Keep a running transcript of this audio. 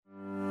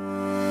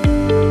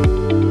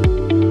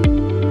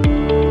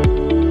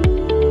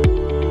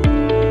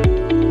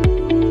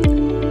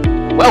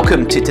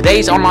Welcome to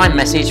today's online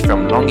message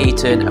from Long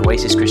Eaton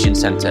Oasis Christian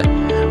Centre.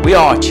 We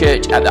are a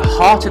church at the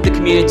heart of the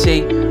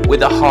community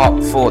with a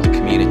heart for the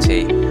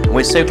community. And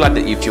we're so glad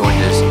that you've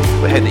joined us.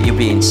 We hope that you'll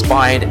be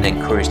inspired and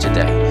encouraged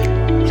today.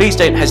 Please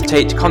don't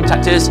hesitate to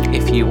contact us.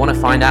 If you want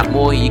to find out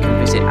more, you can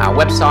visit our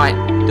website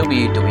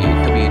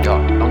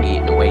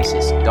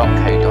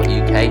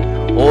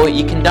www.longeatonoasis.co.uk or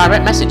you can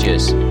direct message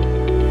us.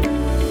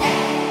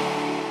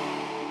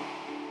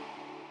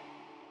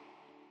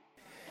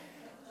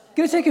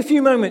 Going to take a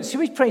few moments.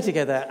 Should we pray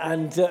together?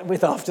 And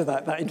after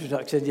that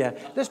introduction,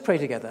 let's pray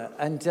together.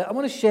 And I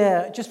want to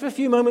share just for a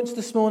few moments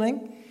this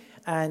morning.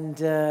 And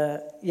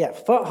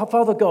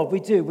Father God,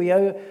 we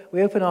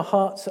open our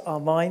hearts, our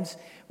minds.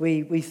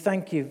 We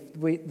thank you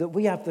that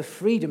we have the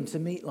freedom to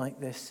meet like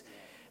this.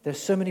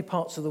 There's so many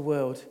parts of the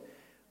world.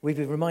 We've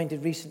been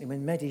reminded recently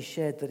when Mehdi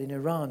shared that in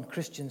Iran,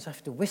 Christians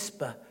have to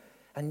whisper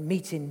and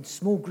meet in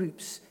small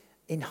groups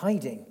in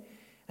hiding.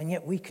 And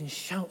yet we can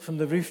shout from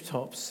the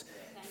rooftops,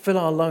 fill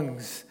our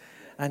lungs,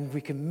 and we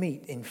can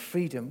meet in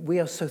freedom. We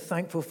are so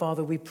thankful,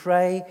 Father. We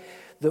pray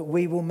that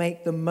we will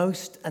make the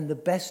most and the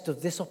best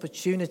of this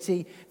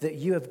opportunity that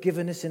you have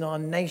given us in our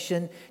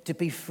nation to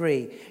be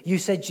free. You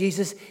said,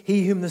 Jesus,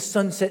 he whom the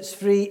Son sets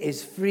free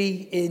is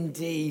free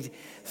indeed.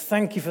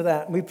 Thank you for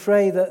that. We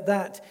pray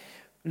that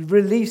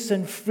release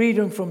and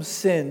freedom from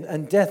sin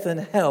and death and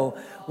hell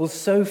will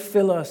so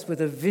fill us with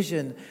a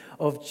vision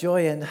of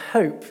joy and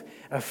hope,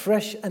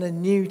 afresh and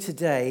anew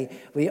today.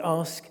 We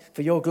ask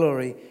for your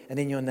glory, and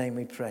in your name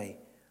we pray.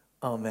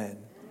 Amen.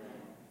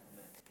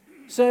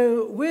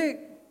 So we're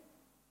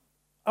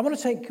going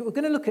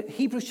to look at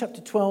Hebrews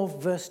chapter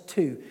 12, verse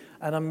 2,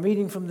 and I'm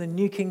reading from the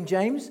New King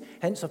James,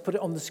 hence I've put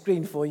it on the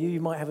screen for you.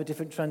 You might have a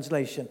different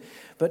translation.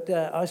 But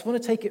I just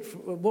want to take it,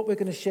 what we're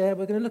going to share.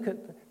 We're going to look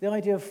at the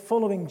idea of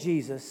following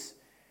Jesus,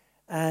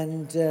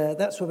 and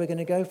that's where we're going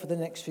to go for the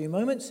next few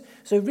moments.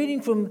 So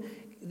reading from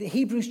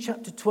Hebrews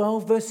chapter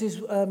 12, verses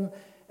 1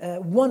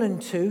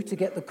 and 2 to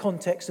get the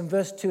context, and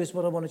verse 2 is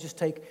what I want to just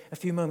take a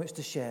few moments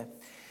to share.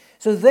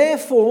 So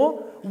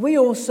therefore, we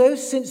also,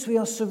 since we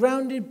are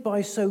surrounded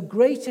by so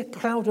great a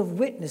cloud of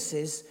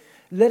witnesses,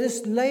 let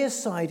us lay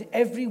aside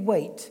every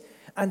weight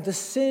and the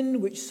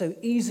sin which so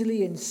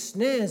easily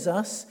ensnares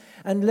us,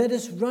 and let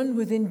us run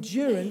with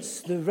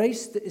endurance the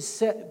race that is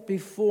set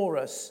before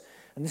us.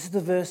 And this is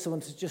the verse I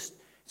want to just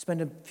spend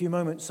a few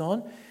moments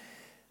on.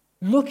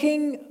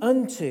 Looking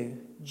unto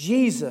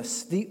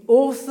Jesus, the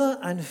author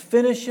and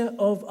finisher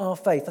of our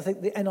faith. I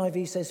think the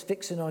NIV says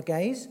fixing our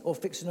gaze or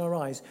fixing our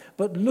eyes.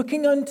 But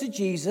looking unto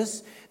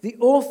Jesus, the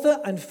author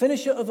and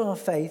finisher of our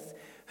faith,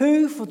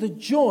 who for the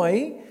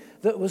joy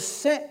that was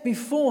set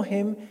before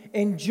him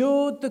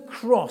endured the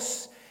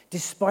cross,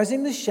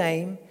 despising the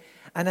shame,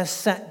 and has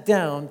sat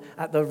down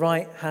at the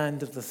right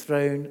hand of the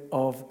throne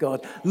of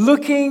God.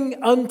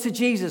 Looking unto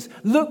Jesus.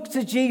 Look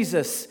to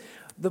Jesus.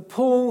 The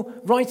Paul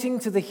writing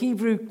to the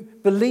Hebrew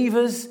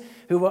believers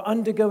who were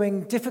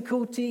undergoing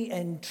difficulty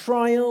and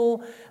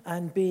trial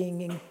and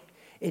being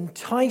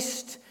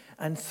enticed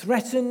and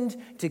threatened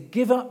to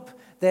give up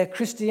their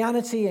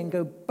Christianity and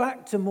go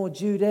back to more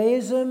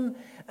Judaism,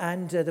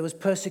 and there was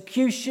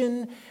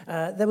persecution.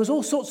 There was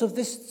all sorts of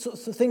this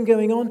sort of thing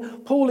going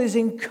on. Paul is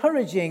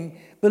encouraging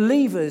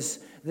believers,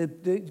 the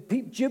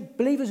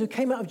believers who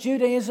came out of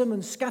Judaism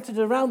and scattered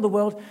around the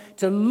world,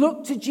 to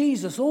look to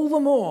Jesus all the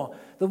more.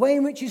 The way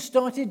in which you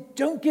started,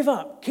 don't give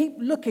up. Keep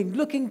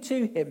looking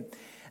to him.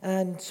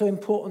 And so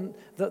important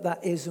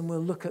that is, and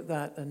we'll look at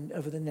that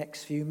over the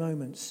next few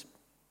moments.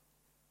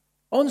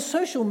 On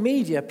social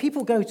media,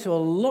 people go to a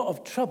lot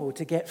of trouble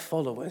to get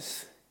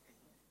followers.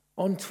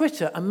 On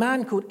Twitter, a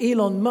man called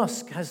Elon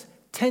Musk has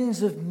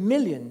tens of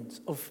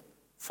millions of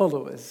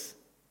followers.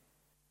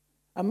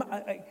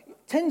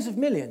 Tens of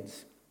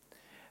millions.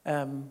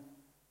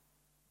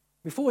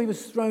 Before he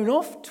was thrown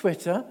off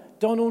Twitter,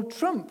 Donald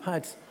Trump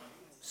had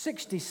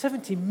 60,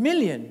 70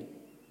 million.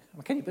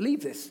 Can you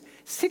believe this?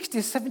 60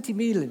 or 70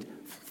 million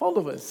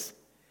followers.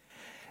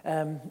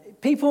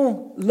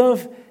 People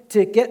love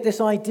to get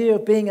this idea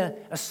of being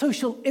a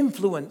social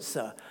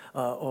influencer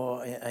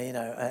or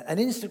an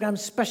Instagram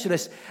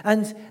specialist.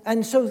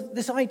 And so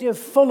this idea of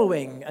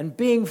following and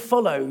being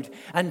followed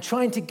and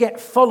trying to get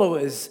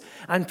followers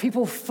and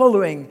people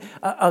following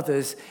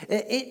others,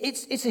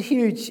 it's a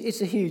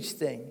huge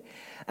thing.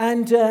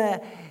 And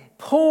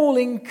Paul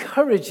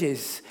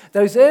encourages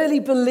those early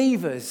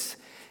believers.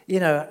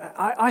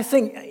 I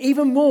think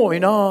even more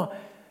in our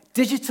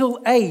digital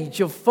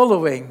age of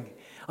following,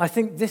 I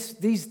think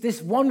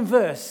this one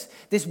verse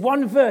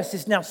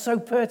is now so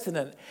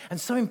pertinent and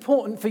so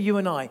important for you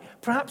and I,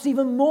 perhaps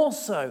even more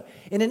so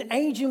in an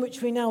age in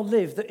which we now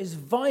live that is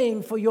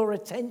vying for your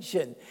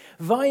attention,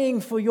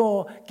 vying for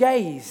your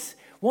gaze,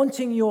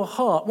 wanting your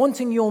heart,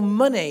 wanting your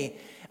money.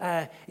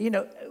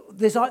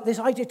 This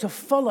idea to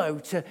follow,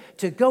 to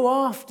go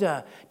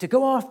after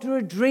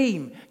a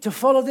dream, to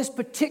follow this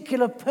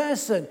particular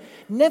person.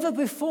 Never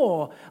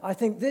before, I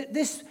think,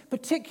 this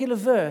particular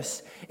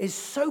verse is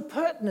so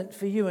pertinent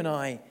for you and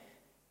I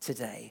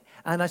today.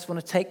 And I just want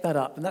to take that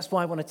up, and that's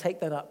why I want to take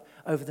that up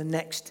over the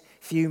next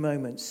few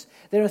moments.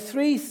 There are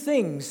three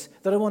things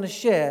that I want to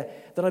share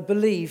that I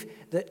believe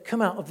that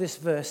come out of this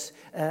verse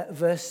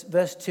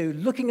 2.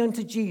 Looking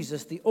unto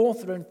Jesus, the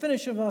author and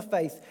finisher of our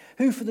faith,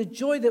 who for the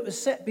joy that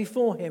was set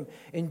before him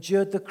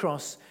endured the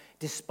cross,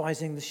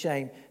 despising the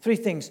shame. Three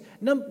things.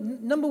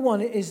 Number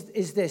one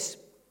is this.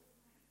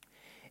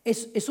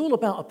 It's all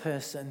about a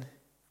person,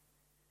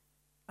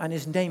 and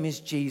his name is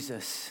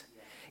Jesus.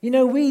 You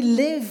know, we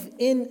live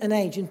in an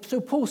age, and so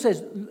Paul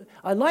says,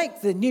 I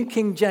like the New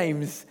King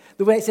James,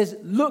 the way it says,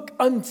 look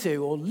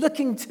unto, or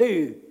looking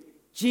to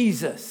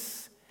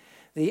Jesus.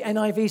 The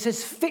NIV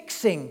says,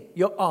 fixing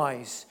your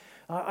eyes.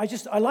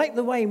 I like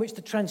the way in which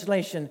the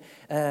translation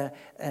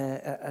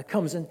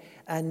comes.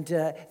 And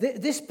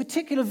this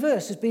particular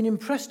verse has been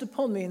impressed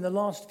upon me in the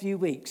last few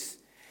weeks.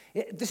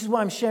 This is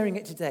why I'm sharing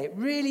it today. It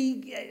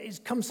really has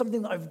come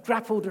something that I've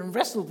grappled and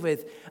wrestled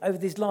with over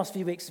these last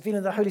few weeks,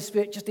 feeling the Holy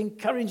Spirit just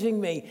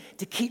encouraging me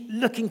to keep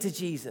looking to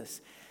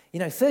Jesus. You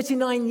know,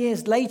 39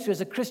 years later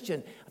as a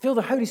Christian, I feel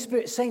the Holy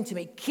Spirit saying to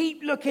me,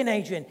 keep looking,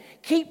 Adrian,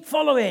 keep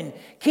following,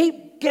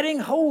 keep getting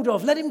hold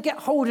of, let him get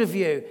hold of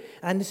you.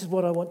 And this is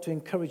what I want to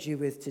encourage you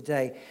with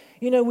today.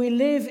 You know, we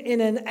live in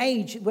an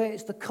age where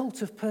it's the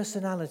cult of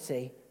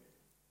personality.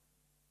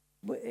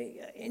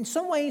 In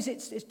some ways,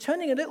 it's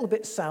turning a little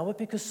bit sour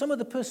because some of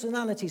the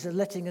personalities are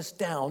letting us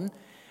down,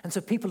 and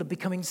so people are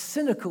becoming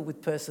cynical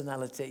with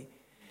personality.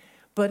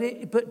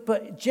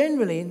 But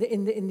generally,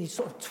 in the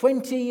sort of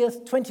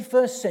 20th,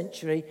 21st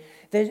century,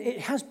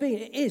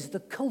 it is the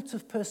cult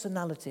of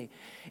personality.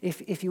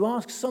 If you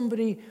ask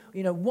somebody,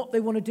 you know, what they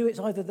want to do, it's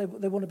either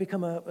they want to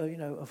become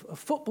a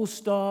football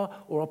star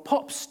or a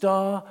pop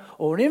star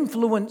or an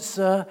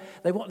influencer.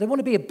 They want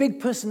to be a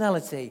big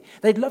personality.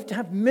 They'd love to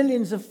have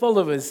millions of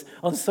followers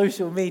on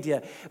social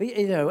media,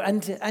 you know.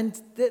 And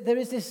there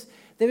is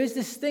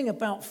this thing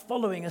about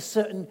following a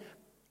certain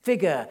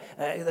figure.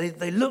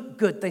 They look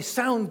good, they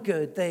sound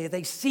good,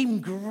 they seem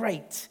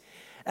great.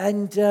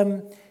 And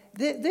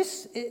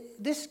this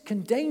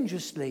can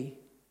dangerously,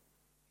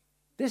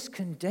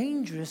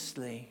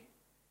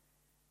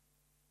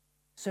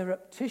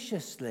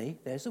 surreptitiously,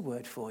 there's a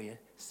word for you,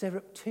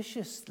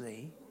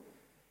 surreptitiously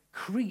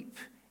creep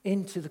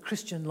into the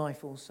Christian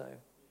life also.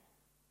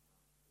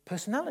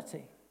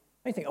 Personality.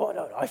 You think, oh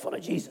no, I follow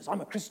Jesus,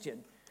 I'm a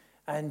Christian.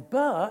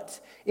 But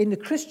in the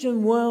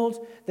Christian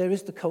world, there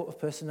is the cult of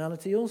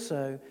personality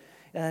also.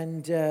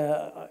 And,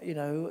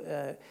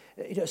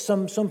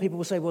 some people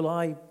will say, well,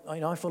 I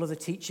follow the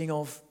teaching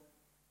of,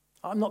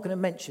 I'm not going to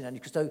mention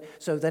any,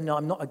 so then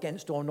I'm not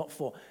against or not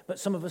for. But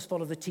some of us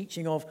follow the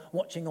teaching of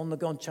watching on the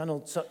God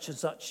channel such and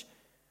such.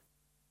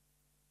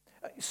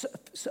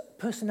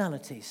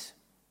 Personalities.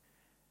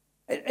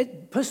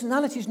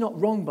 Personality is not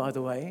wrong, by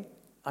the way.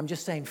 I'm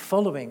just saying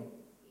following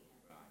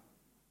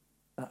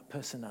that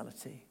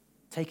personality.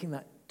 Taking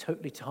that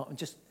totally to heart and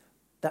just,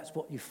 that's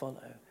what you follow.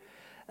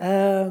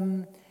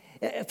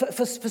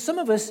 For some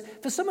of us,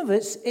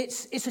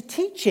 it's a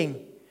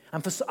teaching.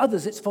 And for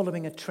others, it's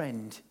following a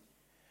trend.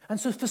 And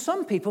so for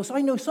some people, so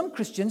I know some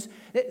Christians,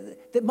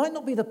 that might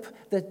not be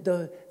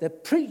the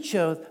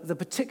preacher, the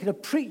particular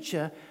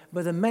preacher,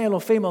 whether male or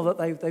female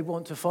that they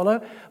want to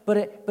follow, but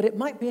it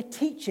might be a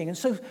teaching. And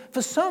so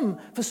for some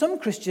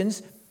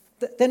Christians,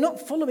 they're not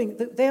following,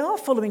 they are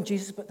following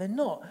Jesus, but they're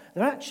not.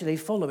 They're actually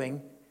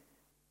following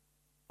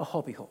a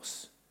hobby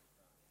horse.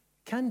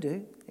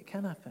 It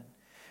can happen.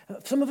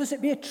 For some of us,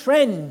 it'd be a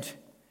trend.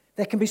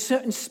 There can be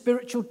certain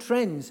spiritual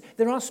trends.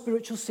 There are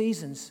spiritual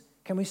seasons.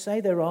 Can we say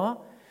there are?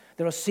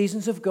 There are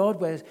seasons of God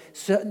where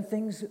certain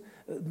things,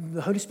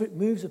 the Holy Spirit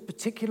moves a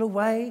particular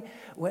way,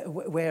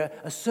 where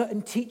a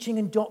certain teaching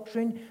and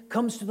doctrine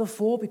comes to the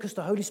fore because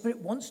the Holy Spirit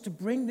wants to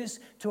bring this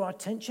to our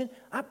attention.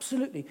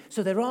 Absolutely.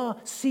 So there are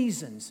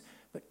seasons.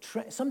 But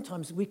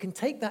sometimes we can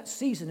take that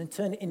season and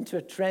turn it into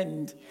a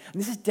trend.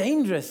 And this is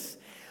dangerous.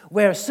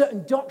 Where a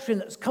certain doctrine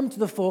that's come to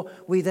the fore,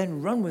 we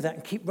then run with that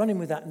and keep running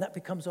with that, and that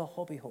becomes our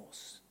hobby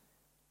horse.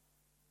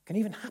 It can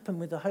even happen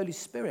with the Holy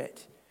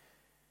Spirit.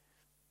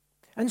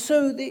 And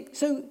so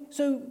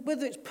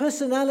whether it's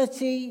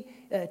personality,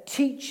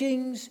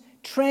 teachings,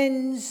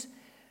 trends,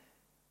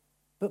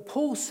 but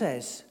Paul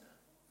says,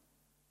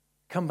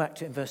 come back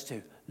to it in verse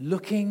 2,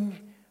 looking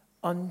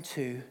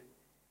unto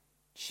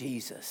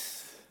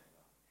Jesus.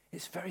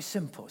 It's very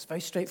simple. It's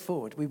very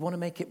straightforward. We want to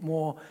make it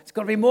more. It's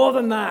got to be more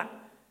than that.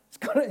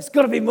 It's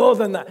got to be more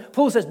than that.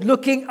 Paul says,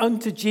 looking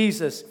unto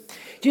Jesus.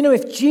 Do you know,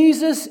 if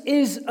Jesus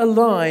is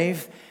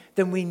alive,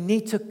 then we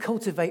need to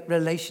cultivate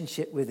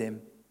relationship with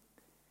him.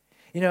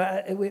 You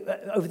know,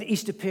 over the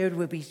Easter period,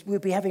 we'll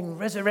be having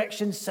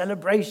resurrection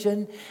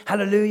celebration.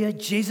 Hallelujah,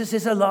 Jesus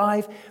is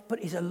alive. But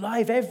he's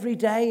alive every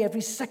day,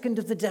 every second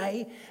of the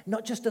day.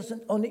 Not just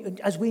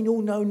as we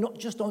all know, not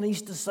just on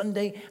Easter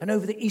Sunday and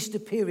over the Easter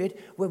period,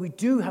 where we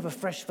do have a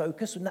fresh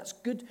focus, and that's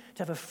good to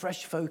have a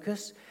fresh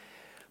focus.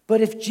 But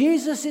if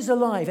Jesus is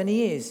alive, and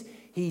he is,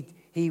 he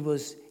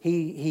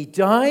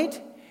died.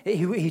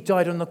 He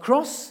died on the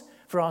cross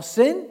for our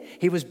sin.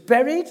 He was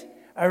buried,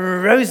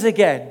 arose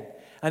again,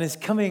 and is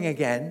coming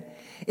again.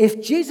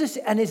 If Jesus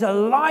and is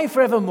alive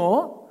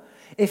forevermore,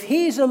 if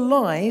he is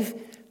alive,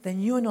 then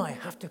you and I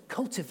have to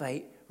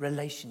cultivate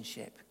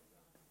relationship.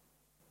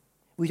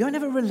 We don't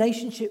have a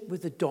relationship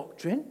with the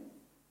doctrine.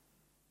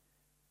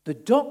 The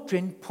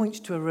doctrine points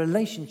to a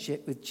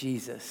relationship with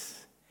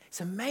Jesus. It's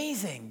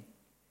amazing.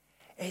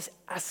 It's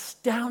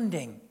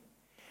astounding.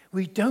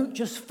 We don't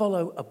just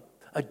follow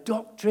a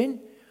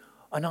doctrine,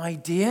 an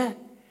idea,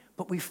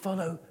 but we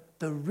follow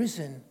the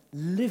risen,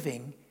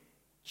 living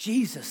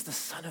Jesus, the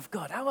Son of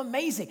God. How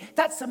amazing.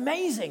 That's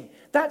amazing.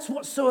 That's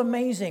what's so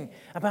amazing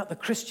about the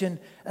Christian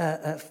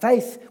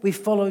faith. We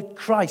follow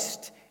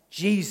Christ,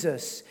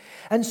 Jesus.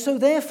 And so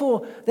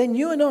therefore, then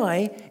you and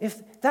I,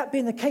 if that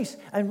being the case,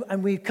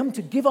 and we come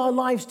to give our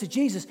lives to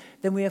Jesus,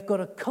 then we have got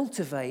to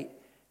cultivate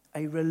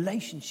a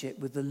relationship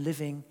with the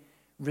living,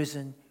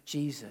 risen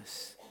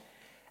Jesus.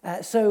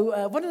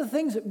 So one of the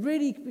things that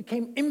really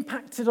became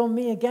impacted on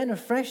me again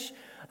afresh,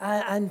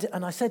 and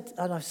I've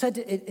said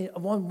it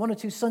one or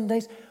two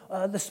Sundays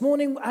this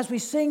morning as we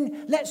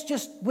sing.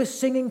 We're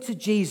singing to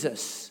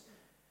Jesus,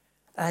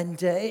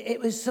 and it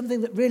was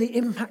something that really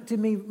impacted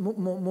me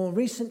more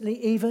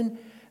recently even.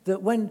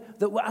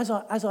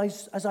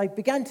 As I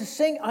began to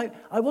sing,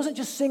 I wasn't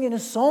just singing a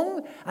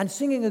song and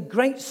singing a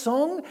great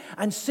song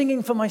and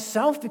singing for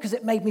myself because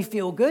it made me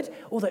feel good,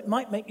 although it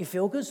might make you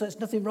feel good, so there's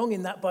nothing wrong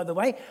in that, by the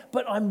way.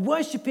 But I'm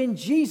worshiping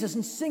Jesus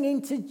and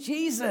singing to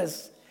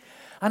Jesus.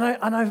 And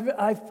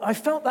I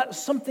felt that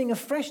something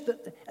afresh.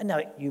 And now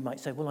you might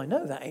say, well, I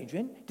know that,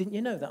 Adrian. Didn't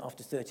you know that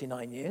after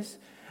 39 years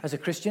as a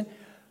Christian?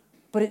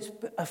 But it's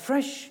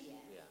afresh,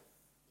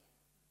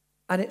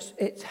 and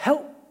it's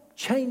helped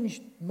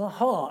change my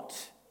heart.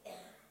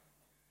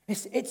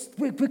 It's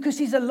because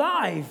he's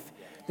alive.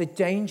 The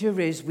danger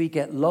is we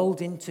get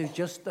lulled into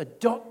just a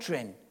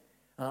doctrine.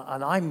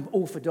 And I'm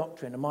all for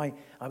doctrine.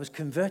 I was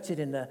converted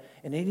in an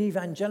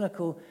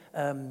evangelical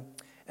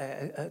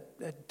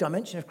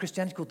dimension of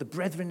Christianity called the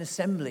Brethren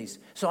Assemblies.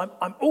 So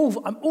I'm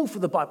all for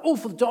the Bible, all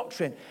for the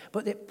doctrine,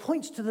 but it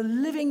points to the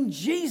living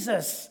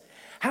Jesus.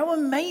 How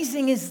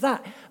amazing is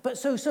that? But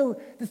so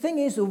the thing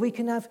is, we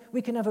can have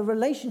a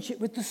relationship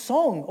with the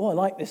song. Oh, I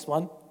like this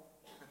one.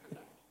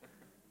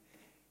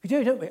 We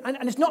do, don't we? And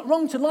it's not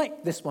wrong to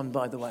like this one,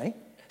 by the way.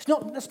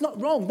 That's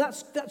not wrong.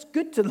 That's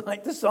good to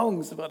like the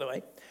songs, by the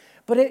way.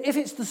 But if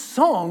it's the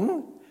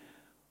song,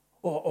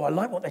 or I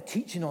like what they're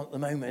teaching on at the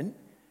moment,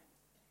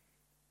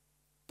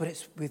 but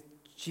it's with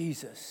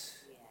Jesus.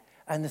 Yeah.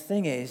 And the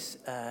thing is,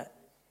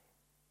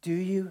 do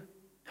you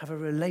have a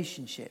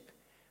relationship?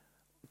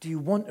 Do you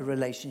want a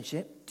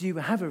relationship? Do you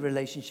have a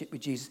relationship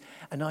with Jesus?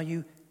 And are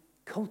you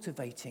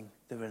cultivating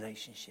the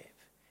relationship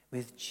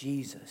with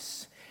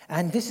Jesus?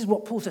 And this is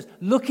what Paul says,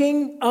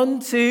 looking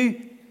unto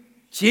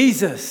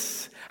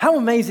Jesus. How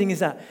amazing is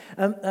that?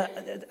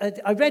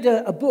 I read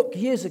a book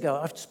years ago.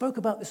 I've spoke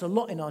about this a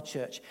lot in our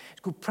church.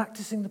 It's called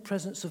Practicing the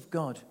Presence of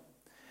God.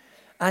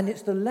 And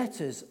it's the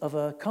letters of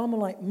a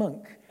Carmelite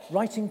monk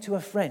writing to a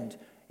friend.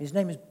 His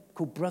name is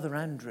called Brother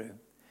Andrew.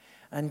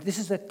 And this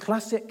is a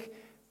classic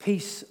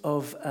piece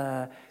of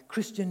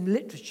Christian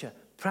literature,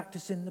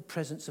 practicing the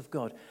presence of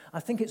God. I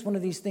think it's one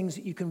of these things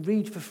that you can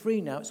read for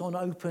free now. It's on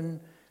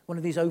one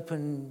of these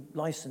open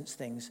license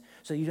things,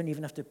 so you don't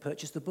even have to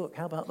purchase the book.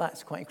 How about that?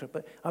 It's quite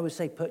incredible. But I would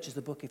say purchase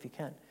the book if you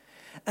can.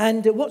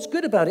 And what's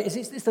good about it is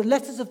it's the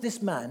letters of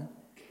this man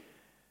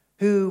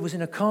who was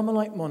in a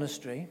Carmelite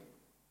monastery.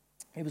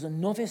 He was a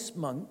novice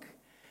monk,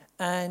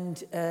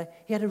 and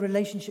he had a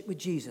relationship with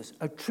Jesus,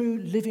 a true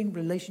living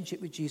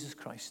relationship with Jesus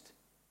Christ,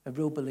 a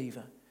real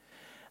believer.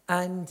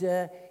 And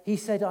he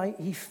said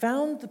he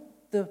found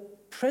the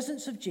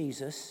presence of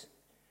Jesus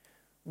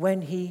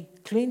when he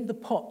cleaned the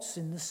pots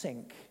in the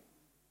sink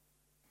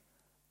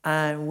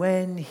and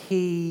when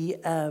he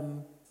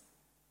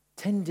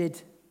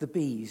tended the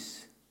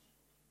bees,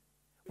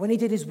 when he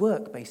did his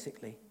work,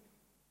 basically.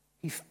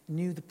 He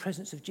knew the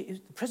presence of Jesus.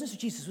 The presence of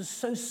Jesus was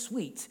so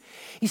sweet.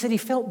 He said he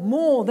felt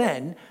more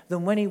then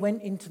than when he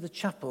went into the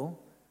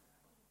chapel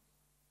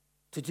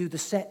to do the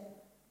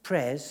set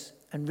prayers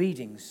and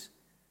readings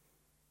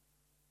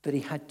that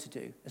he had to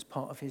do as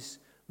part of his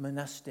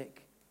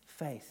monastic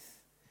faith.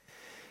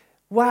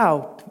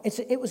 Wow,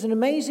 it was an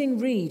amazing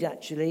read,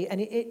 actually, and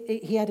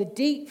he had a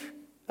deep,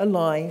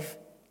 alive,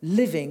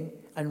 living,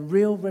 and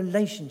real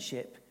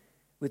relationship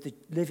with the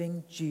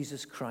living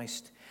Jesus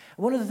Christ.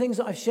 One of the things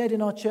that I've shared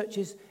in our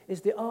churches is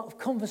the art of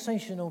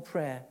conversational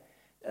prayer.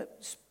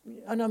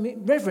 And I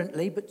mean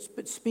reverently,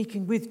 but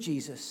speaking with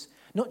Jesus.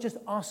 Not just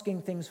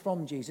asking things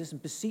from Jesus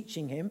and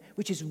beseeching him,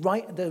 which is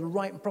right, the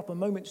right and proper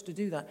moments to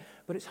do that,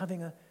 but it's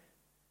having a...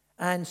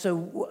 And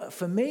so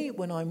for me,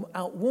 when I'm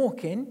out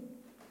walking,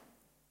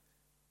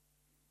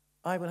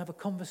 I will have a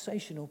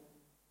conversational,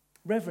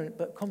 reverent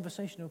but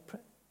conversational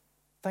prayer,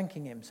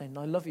 thanking him, saying,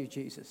 I love you,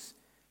 Jesus.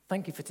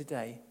 Thank you for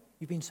today.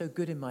 You've been so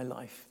good in my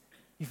life.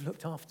 You've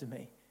looked after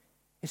me.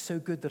 It's so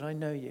good that I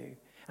know you.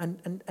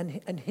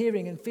 And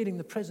hearing and feeling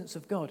the presence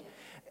of God.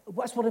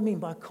 That's what I mean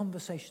by a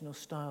conversational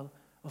style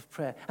of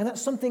prayer. And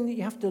that's something that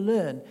you have to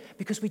learn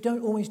because we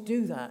don't always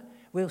do that.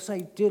 We'll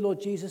say, dear Lord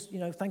Jesus,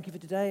 thank you for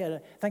today.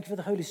 And thank you for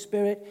the Holy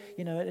Spirit.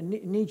 I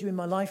need you in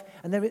my life.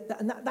 And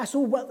that's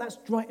all well, that's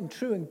right and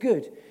true and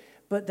good.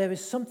 But there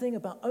is something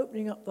about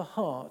opening up the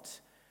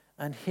heart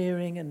and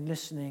hearing and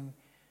listening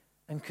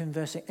and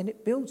conversing. And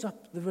it builds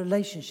up the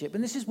relationship.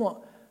 And this is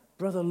what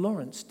Brother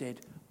Lawrence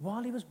did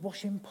while he was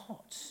washing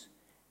pots.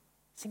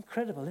 It's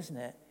incredible, isn't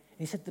it?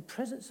 He said the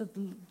presence of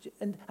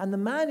and the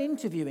man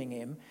interviewing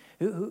him,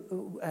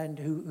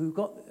 who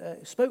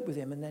spoke with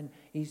him, and then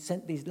he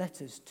sent these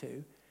letters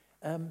to,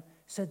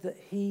 said that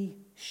he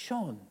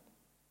shone.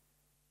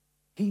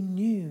 He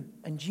knew,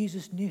 and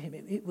Jesus knew him.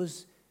 It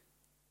was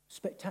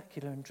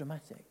spectacular and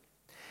dramatic.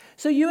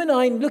 So you and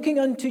I looking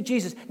unto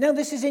Jesus. Now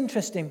this is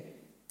interesting,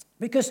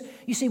 because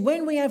you see,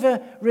 when we have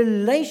a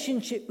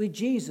relationship with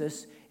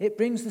Jesus, it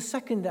brings the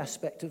second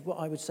aspect of what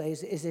I would say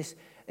is this: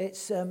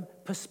 it's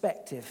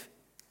perspective.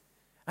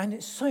 And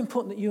it's so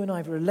important that you and I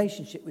have a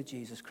relationship with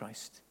Jesus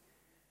Christ.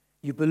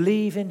 You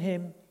believe in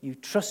him, you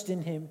trust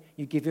in him,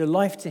 you give your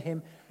life to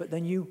him, but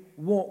then you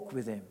walk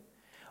with him.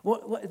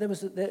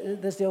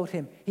 There's the old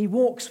hymn. He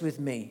walks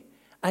with me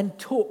and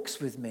talks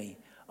with me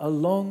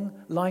along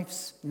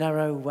life's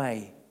narrow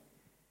way.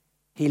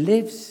 He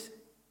lives.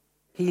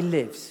 Do you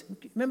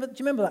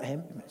remember that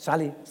hymn?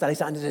 Sally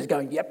Sanders is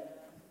going,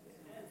 yep.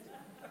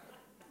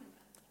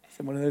 It's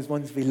one of those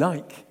ones we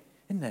like,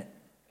 isn't it?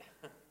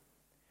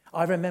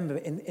 I remember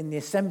in the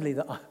assembly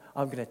that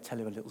I'm going to tell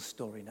you a little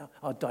story now.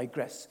 I'll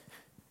digress.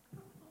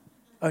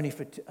 Only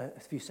for a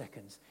few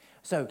seconds.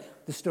 So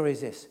the story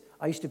is this.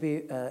 I used to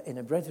be in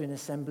a brethren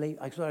assembly.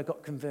 I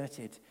got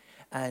converted.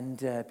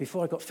 And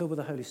before I got filled with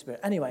the Holy Spirit.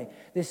 Anyway,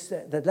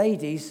 the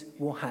ladies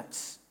wore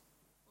hats.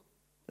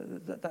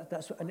 It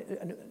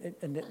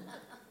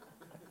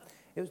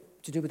was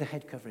to do with the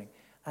head covering.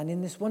 And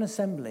in this one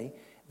assembly,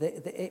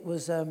 it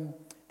was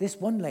this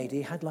one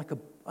lady had like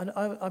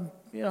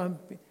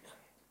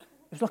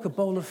it was like a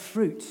bowl of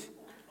fruit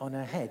on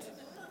her head.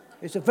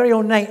 It's a very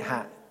ornate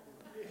hat.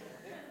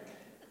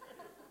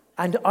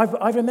 And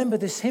I remember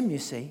this hymn, you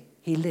see,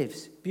 He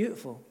Lives.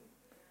 Beautiful.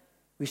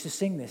 We used to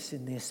sing this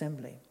in the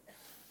assembly.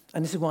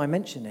 And this is why I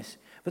mention this.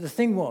 But the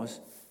thing was,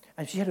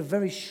 and she had a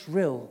very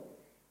shrill,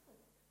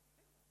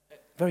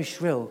 it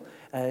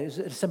was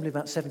an assembly of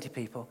about 70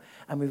 people,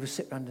 and we would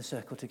sit around in a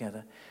circle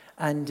together.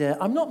 And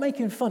I'm not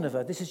making fun of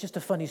her. This is just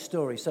a funny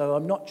story. So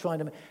I'm not trying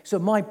to... So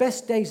my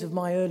best days of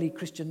my early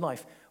Christian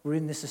life were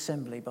in this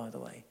assembly, by the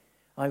way.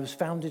 I was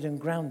founded and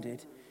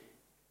grounded,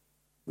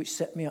 which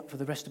set me up for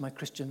the rest of my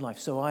Christian life.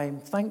 So I'm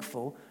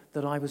thankful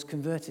that I was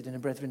converted in a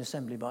brethren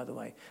assembly, by the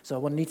way.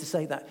 So I need to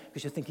say that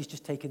because you think he's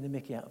just taking the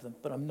mickey out of them,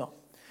 but I'm not.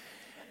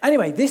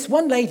 Anyway, this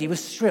one lady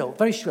was shrill,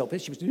 very shrill, but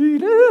she was, he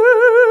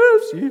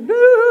lives,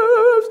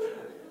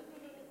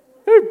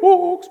 he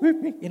walks with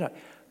me,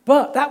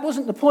 But that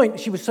wasn't the point.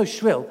 She was so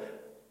shrill.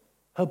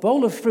 Her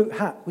bowl of fruit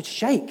hat would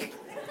shake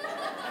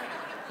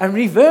and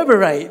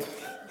reverberate.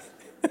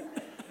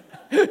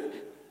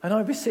 And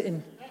I'd be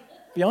sitting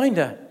behind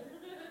her.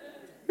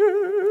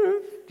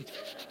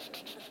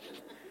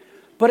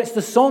 But it's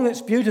the song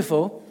that's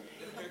beautiful.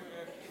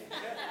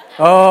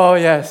 Oh,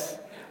 yes.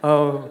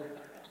 Oh,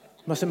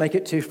 mustn't make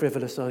it too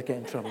frivolous or I'll get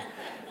in trouble.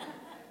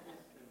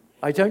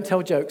 I don't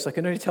tell jokes. I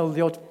can only tell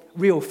the odd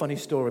real funny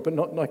story, but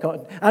I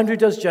can't. Andrew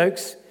does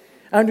jokes.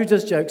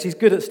 He's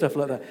good at stuff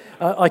like that.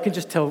 I can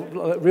just tell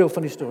real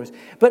funny stories.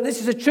 But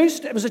this is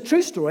it was a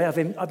true story.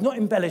 I've not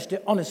embellished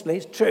it, honestly.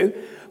 It's true.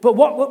 But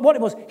what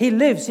it was, he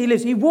lives.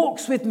 He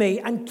walks with me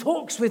and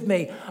talks with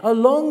me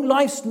along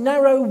life's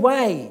narrow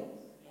way.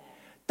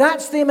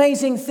 That's the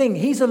amazing thing.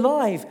 He's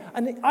alive.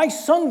 And I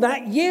sung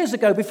that years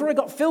ago before I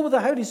got filled with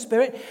the Holy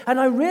Spirit. And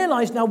I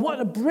realize now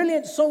what a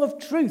brilliant song of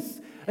truth.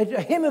 A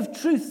hymn of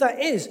truth that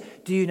is.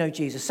 Do you know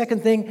Jesus?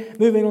 Second thing,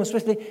 moving on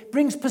swiftly,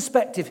 brings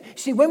perspective.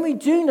 See, when we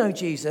do know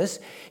Jesus,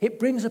 it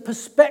brings a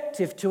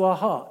perspective to our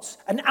hearts,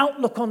 an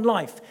outlook on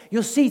life.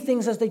 You'll see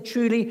things as they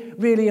truly,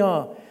 really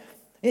are.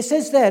 It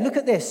says there, look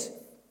at this.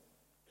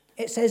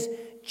 It says,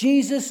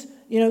 Jesus,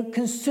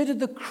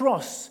 considered the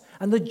cross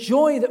and the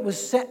joy that was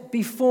set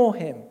before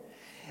him.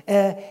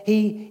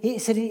 He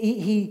said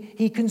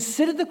he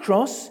considered the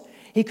cross.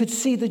 He could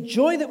see the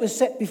joy that was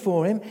set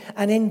before him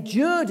and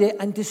endured it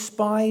and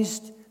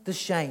despised the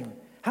shame.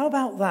 How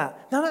about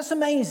that? Now that's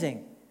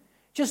amazing.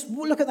 Just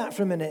look at that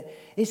for a minute.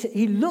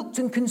 He looked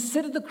and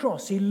considered the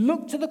cross. He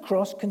looked to the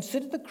cross,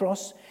 considered the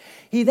cross.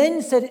 He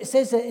then said, it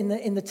says that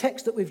in the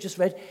text that we've just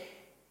read,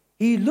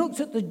 he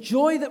looked at the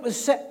joy that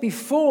was set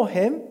before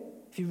him,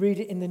 if you read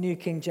it in the New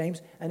King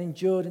James, and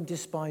endured and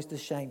despised the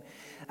shame.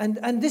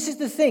 And this is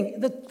the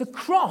thing, the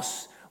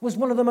cross was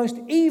one of the most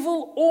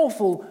evil,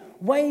 awful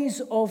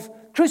ways of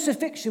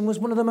crucifixion, was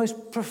one of the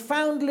most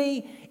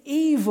profoundly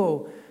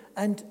evil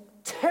and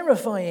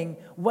terrifying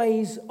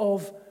ways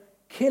of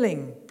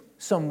killing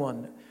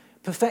someone,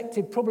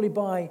 perfected probably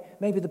by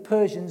maybe the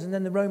Persians, and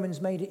then the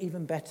Romans made it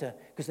even better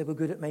because they were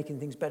good at making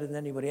things better than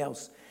anybody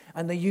else.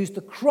 And they used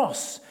the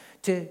cross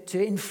to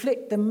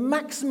inflict the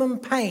maximum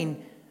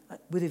pain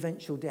with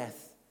eventual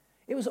death.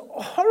 It was a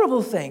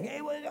horrible thing.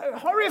 It was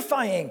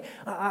horrifying.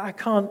 I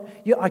can't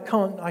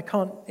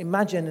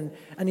imagine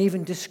and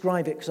even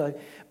describe it.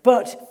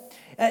 But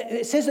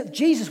it says that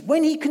Jesus,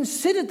 when he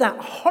considered that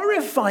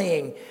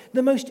horrifying,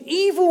 the most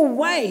evil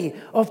way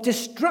of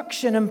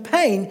destruction and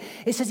pain,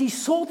 it says he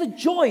saw the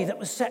joy that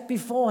was set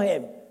before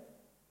him.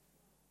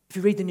 If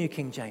you read the New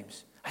King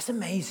James, that's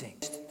amazing.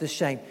 The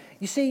shame.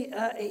 You see,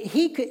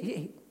 he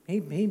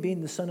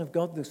being the Son of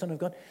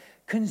God,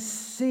 can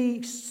see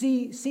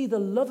the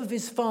love of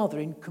his Father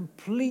in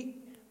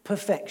complete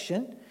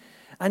perfection,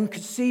 and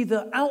could see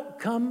the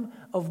outcome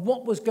of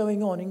what was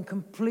going on in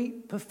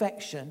complete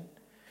perfection,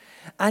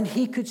 and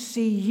he could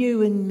see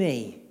you and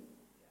me.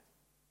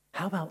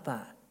 How about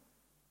that?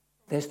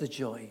 There's the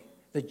joy.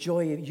 The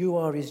joy, you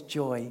are his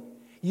joy.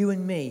 You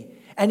and me.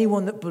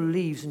 Anyone that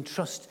believes and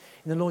trusts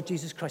in the Lord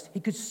Jesus Christ. He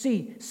could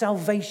see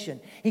salvation.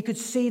 He could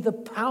see the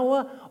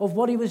power of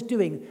what he was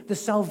doing. The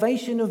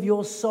salvation of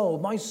your soul,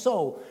 my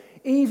soul.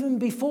 Even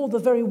before the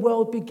very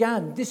world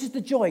began. This is the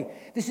joy.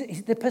 This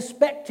is the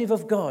perspective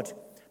of God.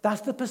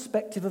 That's the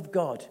perspective of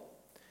God.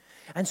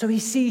 And so he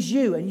sees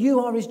you, and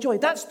you are his joy.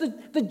 That's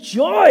the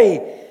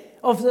joy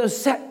of the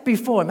set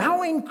before him.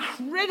 How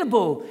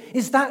incredible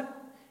is that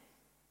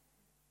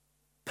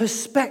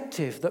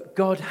perspective that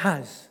God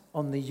has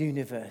on the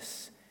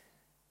universe?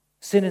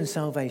 Sin and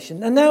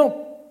salvation. And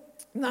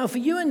now for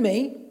you and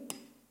me,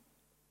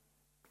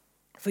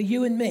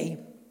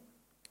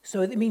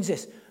 so it means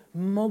this.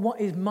 What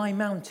is my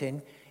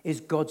mountain is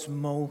God's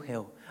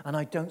molehill. And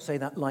I don't say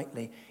that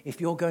lightly.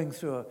 If you're going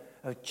through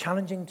a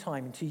challenging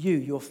time, and to you,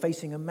 you're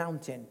facing a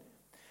mountain.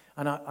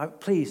 And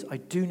please, I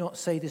do not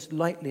say this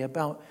lightly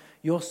about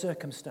your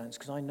circumstance,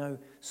 because I know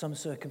some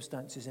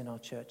circumstances in our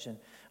church, and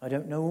I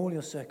don't know all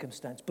your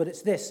circumstance. But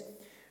it's this.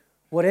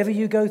 Whatever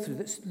you go through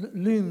that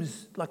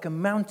looms like a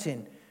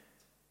mountain,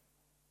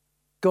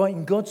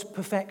 in God's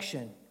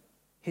perfection,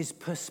 his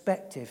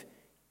perspective,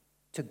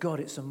 to God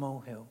it's a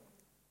molehill.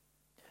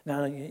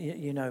 Now,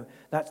 you know,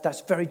 that's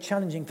very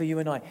challenging for you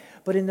and I.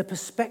 But in the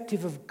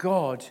perspective of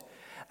God,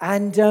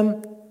 and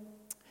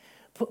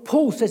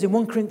Paul says in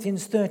 1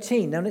 Corinthians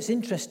 13, now it's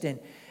interesting,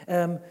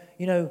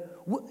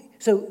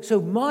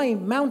 so my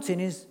mountain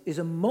is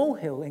a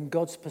molehill in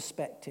God's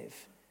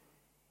perspective.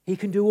 He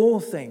can do all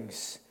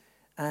things,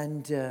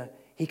 and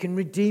he can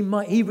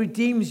he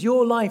redeems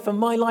your life and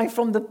my life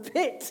from the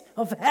pit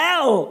of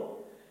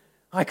hell.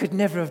 I could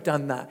never have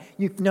done that.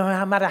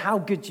 No matter how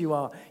good you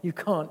are, you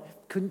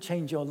couldn't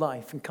change your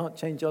life and can't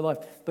change your life,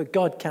 but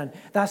God can.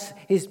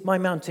 My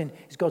mountain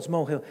is God's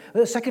molehill.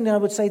 Secondly, I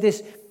would say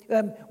this,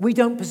 we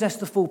don't possess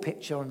the full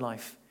picture on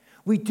life.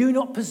 We do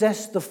not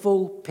possess the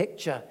full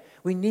picture.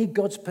 We need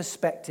God's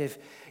perspective.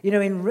 You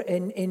know,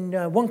 in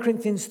 1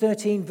 Corinthians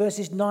 13,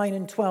 verses 9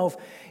 and 12,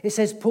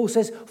 Paul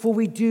says, for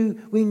we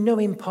know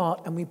in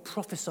part and we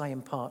prophesy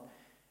in part.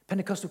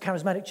 Pentecostal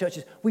charismatic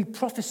churches, we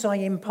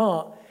prophesy in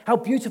part. How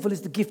beautiful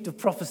is the gift of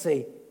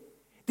prophecy.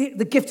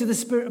 The gift of the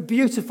Spirit are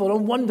beautiful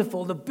and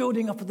wonderful, the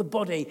building up of the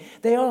body.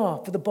 They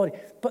are for the body,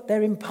 but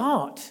they're in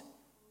part.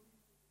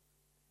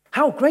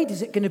 How great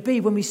is it going to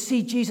be when we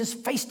see Jesus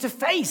face to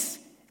face?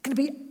 It's going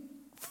to be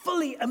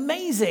fully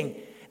amazing.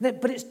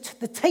 But it's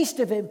the taste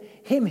of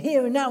him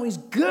here and now is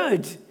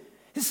good.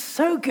 It's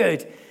so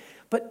good.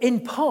 But in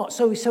part,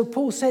 so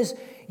Paul says,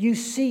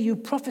 you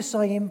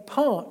prophesy in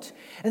part.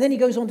 And then he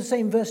goes on to say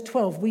in verse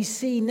 12, we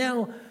see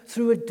now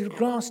through a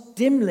glass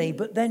dimly,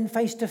 but then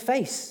face to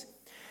face.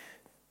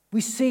 We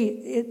see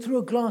it through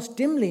a glass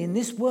dimly in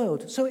this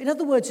world. So in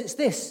other words, it's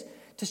this,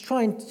 to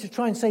try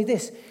and say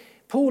this.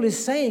 Paul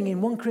is saying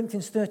in 1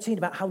 Corinthians 13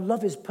 about how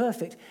love is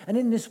perfect. And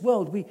in this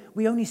world,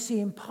 we only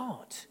see in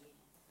part.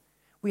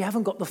 We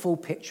haven't got the full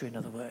picture, in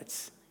other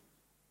words.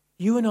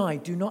 You and I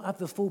do not have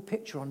the full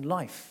picture on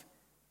life.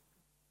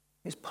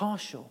 It's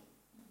partial.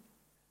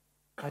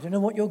 I don't know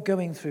what you're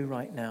going through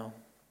right now.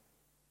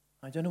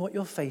 I don't know what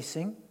you're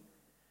facing.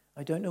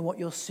 I don't know what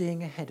you're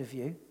seeing ahead of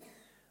you.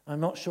 I'm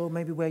not sure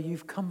maybe where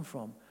you've come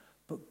from.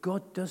 But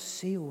God does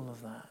see all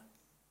of that.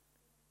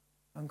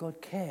 And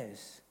God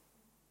cares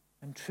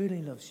and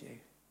truly loves you.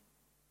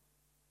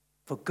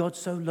 For God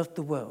so loved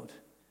the world,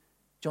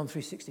 John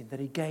 3:16,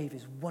 that he gave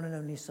his one and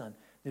only Son,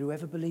 that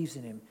whoever believes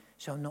in him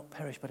shall not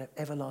perish but have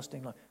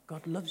everlasting life.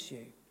 God loves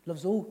you,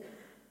 loves all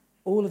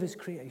of his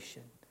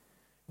creation,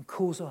 and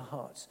calls our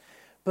hearts.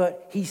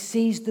 But he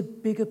sees the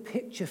bigger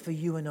picture for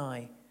you and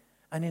I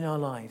and in our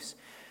lives.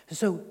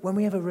 So when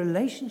we have a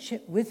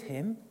relationship with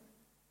him,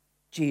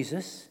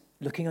 Jesus,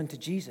 looking unto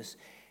Jesus,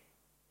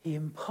 he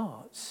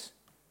imparts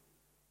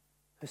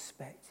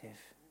perspective.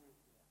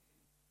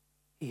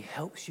 He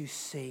helps you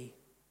see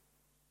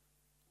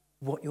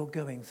what you're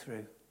going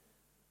through,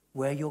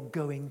 where you're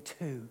going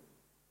to,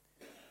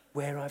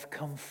 where I've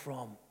come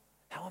from.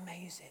 How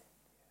amazing.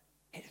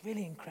 It's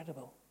really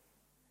incredible.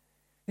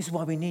 This is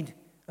why we need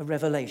a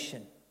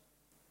revelation.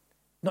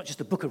 Not just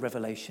a book of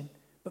Revelation,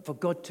 but for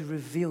God to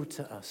reveal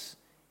to us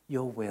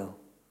your will.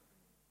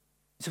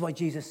 This is why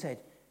Jesus said,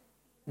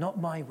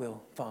 not my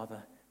will,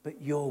 Father,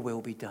 but your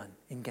will be done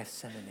in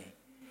Gethsemane.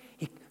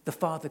 The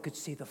Father could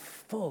see the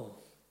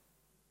full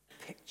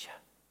picture.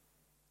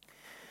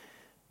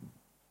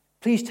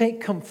 Please take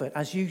comfort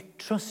as you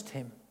trust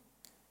him.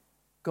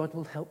 God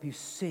will help you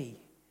see.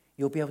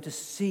 You'll be able to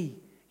see.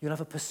 You'll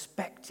have a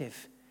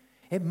perspective.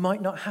 It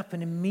might not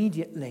happen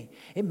immediately.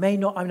 It may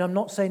not, I'm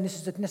not saying this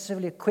is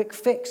necessarily a quick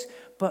fix,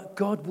 but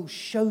God will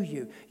show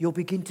you. You'll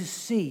begin to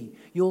see.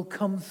 You'll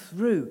come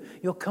through.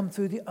 You'll come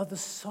through the other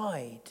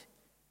side.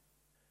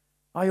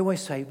 I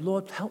always say,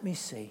 Lord, help me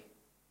see.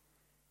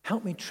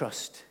 Help me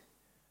trust.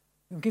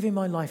 I'm giving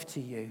my life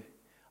to you.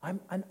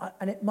 And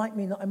it might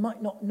mean that I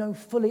might not know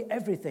fully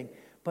everything,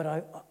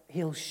 but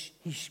he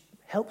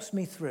helps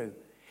me through.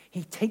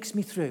 He takes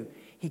me through.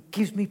 He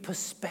gives me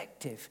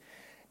perspective.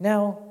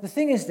 Now, the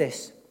thing is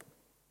this.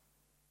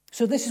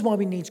 So this is why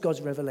we need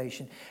God's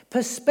revelation.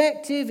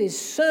 Perspective is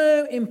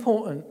so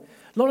important.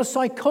 A lot of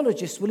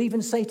psychologists will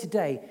even say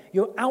today,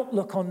 your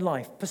outlook on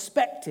life,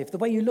 perspective, the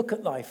way you look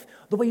at life,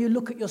 the way you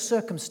look at your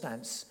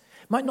circumstance,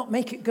 might not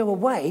make it go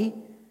away,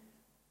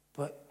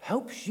 but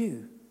helps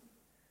you.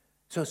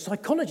 So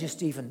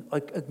psychologists even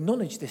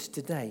acknowledge this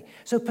today.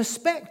 So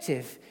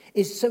perspective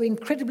is so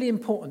incredibly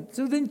important.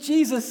 So then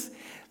Jesus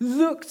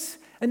looked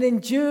and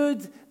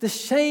endured the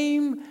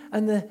shame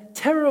and the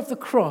terror of the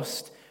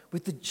cross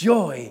with the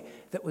joy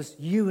that was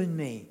you and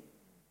me.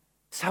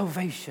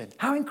 Salvation.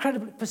 How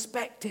incredible.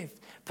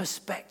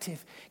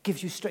 Perspective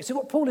gives you strength. So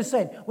what Paul is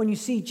saying, when you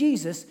see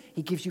Jesus,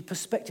 he gives you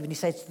perspective. And he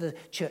says to the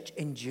church,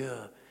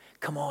 endure.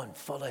 Come on,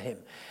 follow him.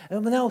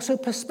 And now, so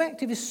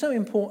perspective is so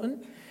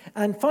important.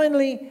 And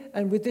finally,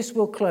 and with this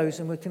we'll close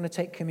and we're going to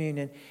take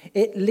communion,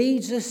 it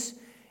leads us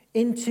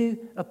into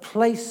a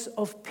place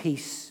of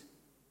peace.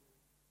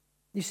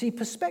 You see,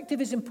 perspective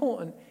is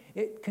important.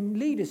 It can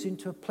lead us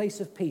into a place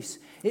of peace.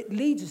 It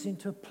leads us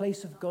into a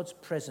place of God's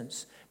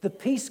presence. The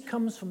peace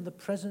comes from the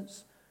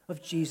presence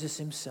of Jesus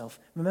himself.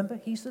 Remember,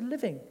 he's the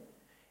living.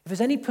 If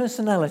there's any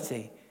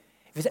personality,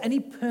 if there's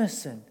any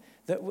person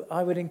that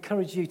I would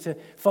encourage you to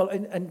follow,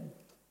 and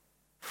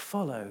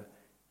follow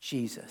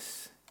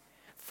Jesus.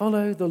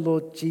 Follow the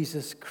Lord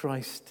Jesus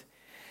Christ.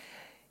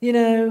 You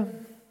know,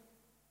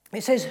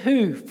 it says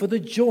who, for the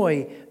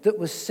joy that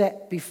was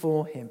set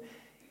before him.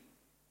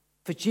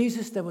 For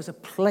Jesus, there was a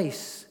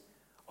place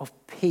of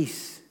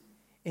peace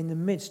in the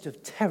midst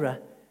of terror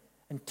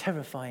and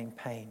terrifying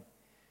pain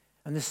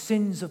and the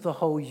sins of the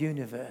whole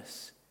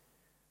universe.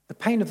 The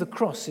pain of the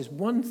cross is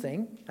one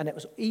thing, and it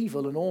was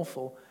evil and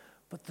awful,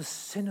 but the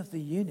sin of the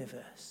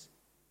universe,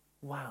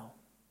 wow.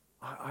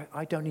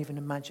 I don't even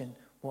imagine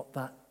what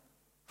that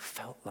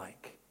felt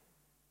like,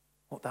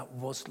 what that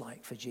was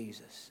like for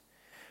Jesus.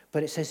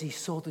 But it says he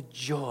saw the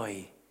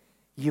joy,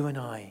 you and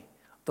I,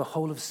 the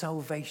whole of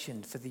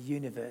salvation for the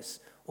universe,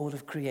 all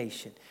of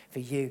creation, for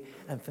you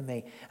and for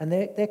me. And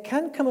there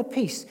can come a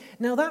peace.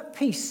 Now that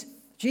peace,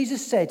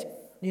 Jesus said,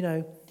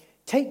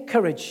 take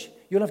courage.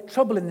 You'll have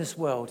trouble in this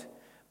world.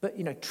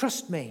 But,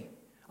 trust me.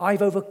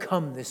 I've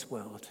overcome this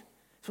world.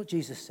 That's what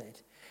Jesus said.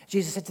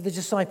 Jesus said to the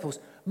disciples,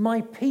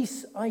 my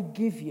peace I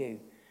give you.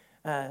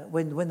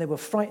 When they were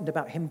frightened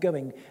about him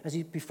going,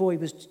 before he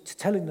was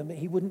telling them that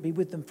he wouldn't be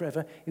with them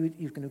forever, he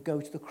was going to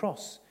go to the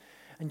cross.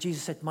 And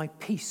Jesus said, my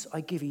peace I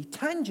give you. He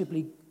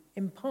tangibly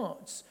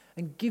imparts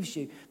and gives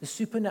you the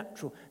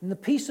supernatural. And the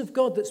peace of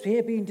God that's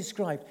here being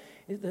described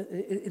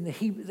in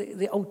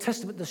the Old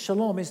Testament, the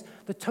shalom, is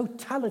the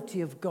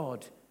totality of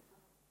God.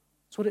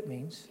 That's what it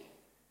means.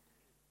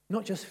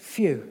 Not just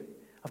phew,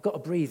 I've got a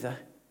breather,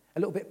 a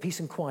little bit of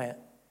peace and quiet.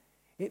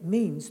 It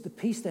means, the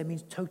peace there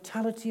means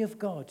totality of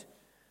God.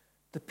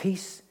 The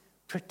peace,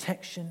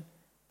 protection,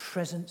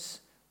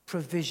 presence,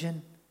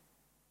 provision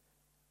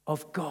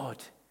of God.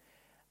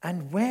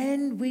 And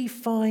when we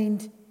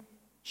find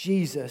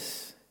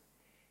Jesus,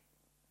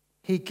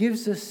 he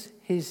gives us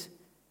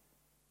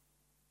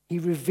he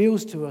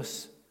reveals to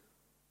us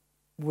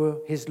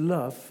his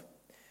love.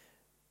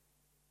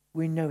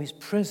 We know his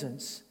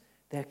presence.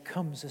 There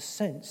comes a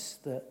sense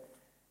that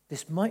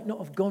this might not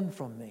have gone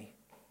from me,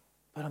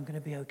 but I'm going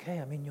to be okay.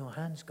 I'm in your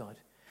hands, God.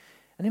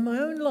 And in my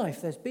own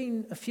life, there's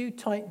been a few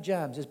tight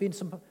jams. There's been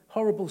some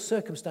horrible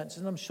circumstances,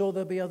 and I'm sure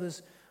there'll be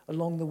others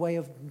along the way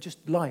of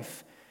just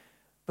life.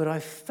 But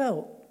I've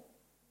felt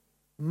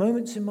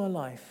moments in my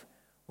life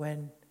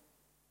when,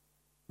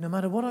 no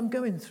matter what I'm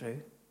going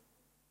through,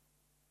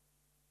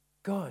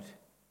 God,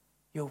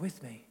 you're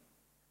with me.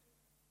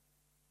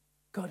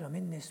 God, I'm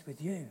in this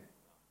with you.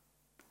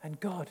 And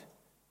God,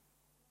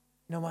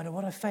 no matter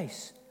what I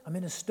face, I'm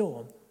in a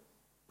storm,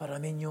 but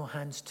I'm in your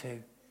hands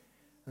too.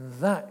 And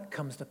that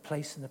comes the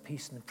place and the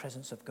peace and the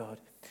presence of God.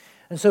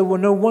 And so,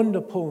 no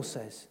wonder Paul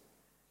says,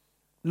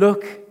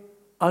 look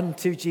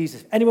unto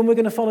Jesus. Anyone we're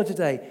going to follow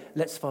today,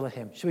 let's follow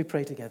him. Shall we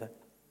pray together?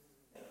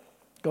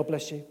 God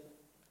bless you.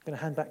 I'm going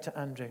to hand back to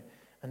Andrew,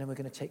 and then we're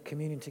going to take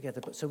communion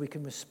together, but so we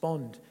can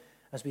respond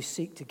as we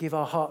seek to give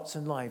our hearts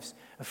and lives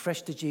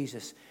afresh to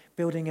Jesus,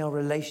 building our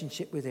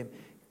relationship with him,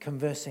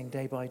 conversing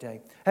day by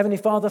day. Heavenly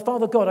Father,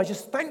 Father God, I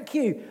just thank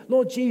you,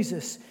 Lord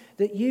Jesus,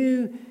 that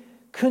you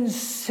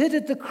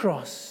considered the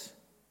cross.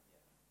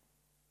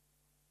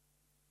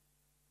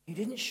 You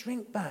didn't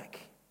shrink back.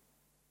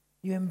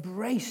 You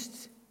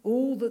embraced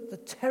all the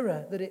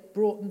terror that it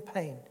brought and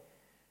pain,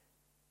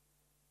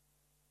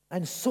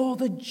 and saw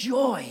the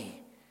joy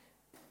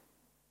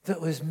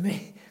that was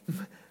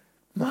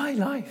my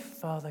life,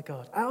 Father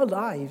God, our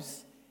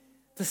lives,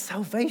 the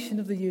salvation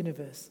of the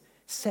universe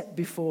set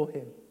before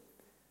him.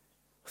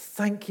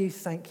 Thank you,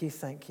 thank you,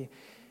 thank you.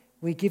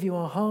 We give you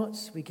our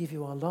hearts, we give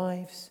you our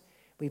lives.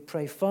 We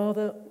pray,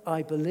 Father,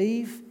 I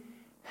believe,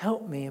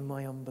 help me in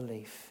my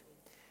unbelief.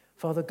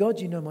 Father God,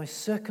 you know my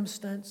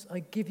circumstance. I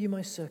give you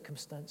my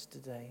circumstance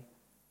today.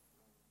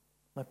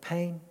 My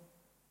pain,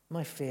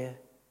 my fear,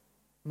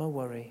 my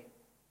worry,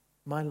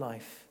 my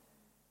life.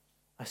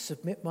 I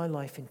submit my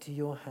life into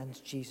your hands,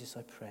 Jesus,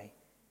 I pray.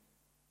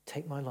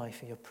 Take my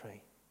life, I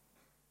pray.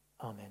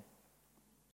 Amen.